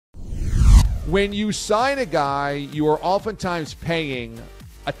When you sign a guy, you are oftentimes paying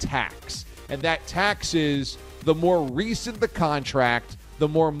a tax. And that tax is the more recent the contract, the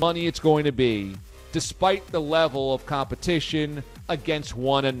more money it's going to be, despite the level of competition against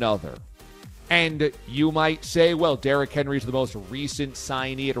one another. And you might say, well, Derrick Henry is the most recent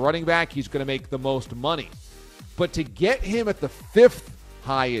signee at running back. He's going to make the most money. But to get him at the fifth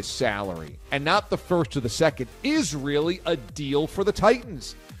highest salary and not the first or the second is really a deal for the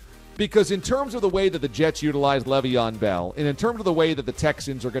Titans. Because in terms of the way that the Jets utilize Le'Veon Bell, and in terms of the way that the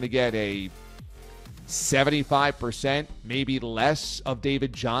Texans are going to get a 75%, maybe less, of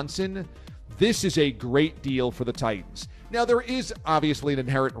David Johnson, this is a great deal for the Titans. Now, there is obviously an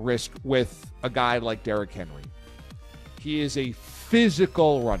inherent risk with a guy like Derrick Henry. He is a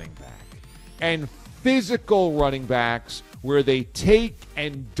physical running back. And physical running backs, where they take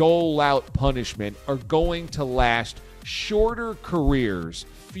and dole out punishment, are going to last shorter careers,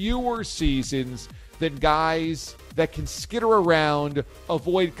 fewer seasons than guys that can skitter around,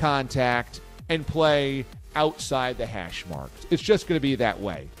 avoid contact, and play outside the hash marks. It's just going to be that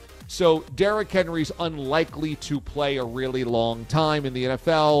way. So Derrick Henry's unlikely to play a really long time in the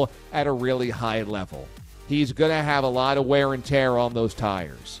NFL at a really high level. He's going to have a lot of wear and tear on those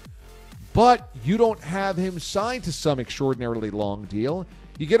tires. But you don't have him signed to some extraordinarily long deal.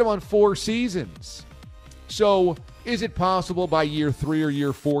 You get him on 4 seasons. So is it possible by year 3 or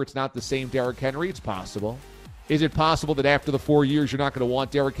year 4 it's not the same Derrick Henry? It's possible. Is it possible that after the 4 years you're not going to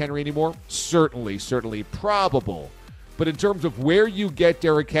want Derrick Henry anymore? Certainly probable. But in terms of where you get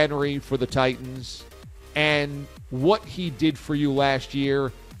Derrick Henry for the Titans and what he did for you last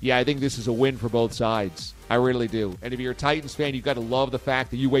year, yeah, I think this is a win for both sides. I really do. And if you're a Titans fan, you've got to love the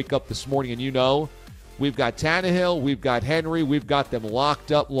fact that you wake up this morning and you know we've got Tannehill, we've got Henry, we've got them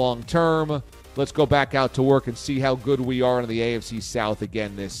locked up long term. Let's go back out to work and see how good we are in the AFC South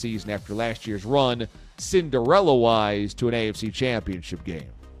again this season after last year's run, Cinderella-wise, to an AFC championship game.